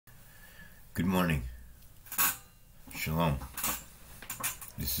Good morning. Shalom.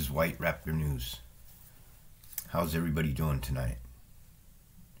 This is White Raptor News. How's everybody doing tonight?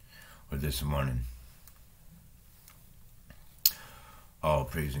 Or this morning? All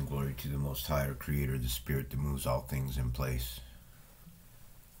praise and glory to the Most High, our Creator, the Spirit that moves all things in place.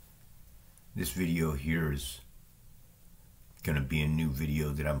 This video here is going to be a new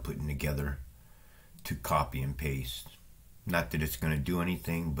video that I'm putting together to copy and paste. Not that it's going to do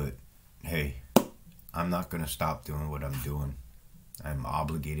anything, but hey, I'm not going to stop doing what I'm doing. I'm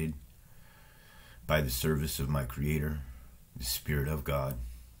obligated by the service of my Creator, the Spirit of God,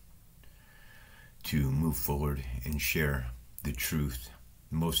 to move forward and share the truth.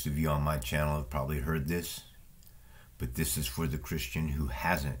 Most of you on my channel have probably heard this, but this is for the Christian who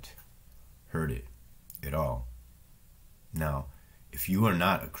hasn't heard it at all. Now, if you are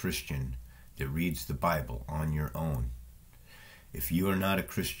not a Christian that reads the Bible on your own, if you are not a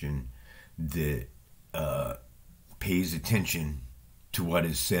Christian that pays attention to what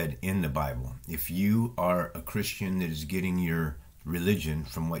is said in the Bible, if you are a Christian that is getting your religion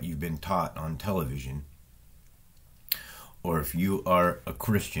from what you've been taught on television, or if you are a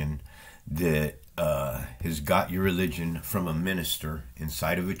Christian that has got your religion from a minister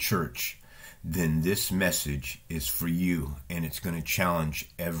inside of a church, then this message is for you, and it's going to challenge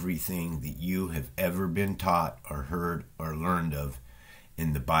everything that you have ever been taught or heard or learned of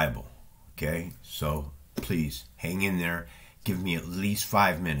in the Bible. Okay? So please hang in there. Give me at least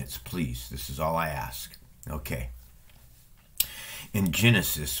 5 minutes, please. This is all I ask. Okay. In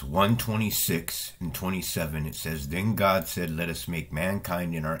Genesis 1:26 and 27, it says, "Then God said, let us make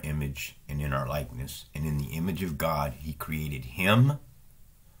mankind in our image and in our likeness. And in the image of God, he created him,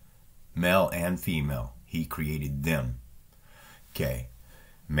 male and female. He created them." Okay.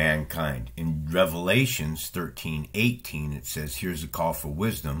 Mankind. In Revelations 13:18, it says, "Here's a call for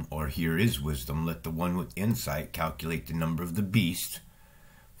wisdom," or "Here is wisdom. Let the one with insight calculate the number of the beast,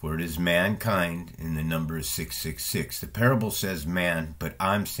 for it is mankind, and the number is 666. The parable says man, but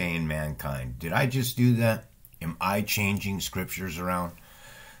I'm saying mankind. Did I just do that? Am I changing scriptures around?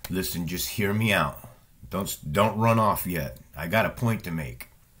 Listen, just hear me out. Don't run off yet. I got a point to make.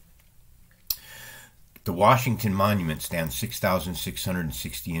 The Washington Monument stands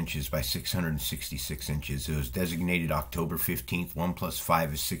 6,660 inches by 666 inches. It was designated October 15th, 1 plus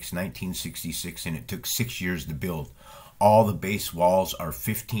 5 is 6, 1966, and it took 6 years to build. All the base walls are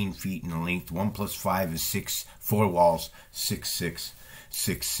 15 feet in length. 1 plus 5 is 6, 4 walls,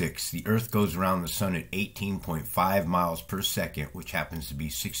 6666. The Earth goes around the Sun at 18.5 miles per second, which happens to be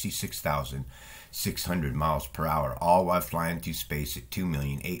 66,600 miles per hour, all while flying through space at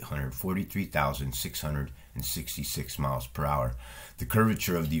 2,843,666 miles per hour. The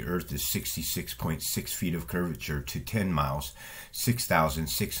curvature of the Earth is 66.6 feet of curvature to 10 miles,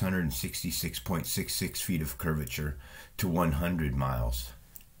 6,666.66 feet of curvature to 100 miles.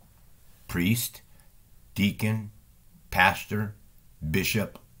 Priest, deacon, pastor,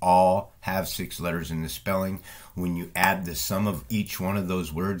 bishop, all have 6 letters in the spelling. When you add the sum of each one of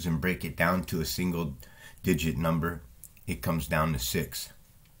those words and break it down to a single digit number, it comes down to 6.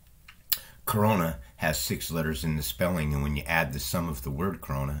 Corona has 6 letters in the spelling, and when you add the sum of the word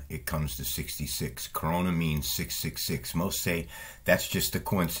corona, it comes to 66. Corona means 666. Most say that's just a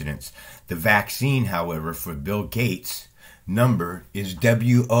coincidence. The vaccine, however, for Bill Gates' number is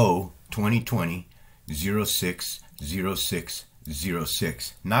WO 2020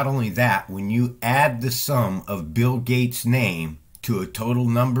 060606. Not only that, when you add the sum of Bill Gates' name to a total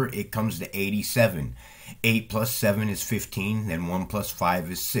number, it comes to 87. 8 plus 7 is 15, then 1 plus 5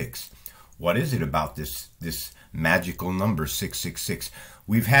 is 6. What is it about this magical number 666?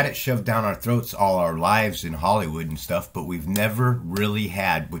 We've had it shoved down our throats all our lives in Hollywood and stuff, but we've never really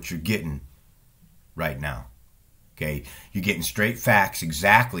had what you're getting right now. Okay? You're getting straight facts,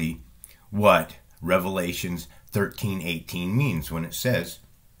 exactly what Revelations 13:18 means when it says,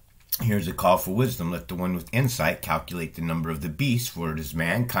 "Here's a call for wisdom. Let the one with insight calculate the number of the beast, for it is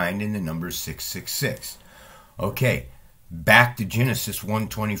mankind, and the number is 666. Okay, back to Genesis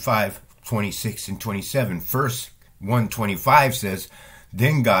 1:25, 26, and 27. Verse 1:25 says,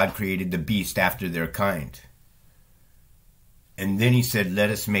 "Then God created the beast after their kind. And then he said, let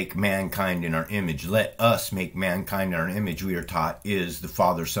us make mankind in our image." Let us make mankind in our image, we are taught, is the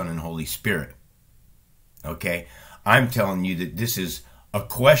Father, Son, and Holy Spirit. Okay? I'm telling you that this is a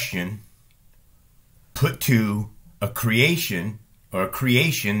question put to a creation, or a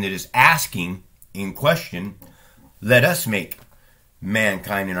creation that is asking in question, let us make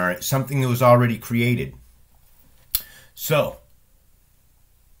mankind in our, something that was already created. So,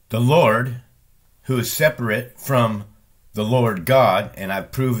 the Lord, who is separate from the Lord God, and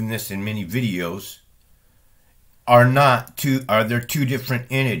I've proven this in many videos, are there two different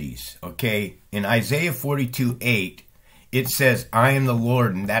entities, okay? In Isaiah 42:8, it says, I am the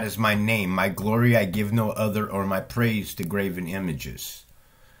Lord, and that is my name. My glory I give no other, or my praise to graven images.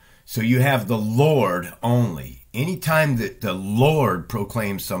 So you have the Lord only. Anytime that the Lord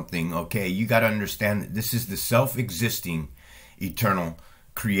proclaims something, okay, you got to understand that this is the self-existing, eternal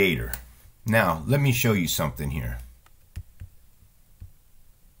creator. Now, let me show you something here.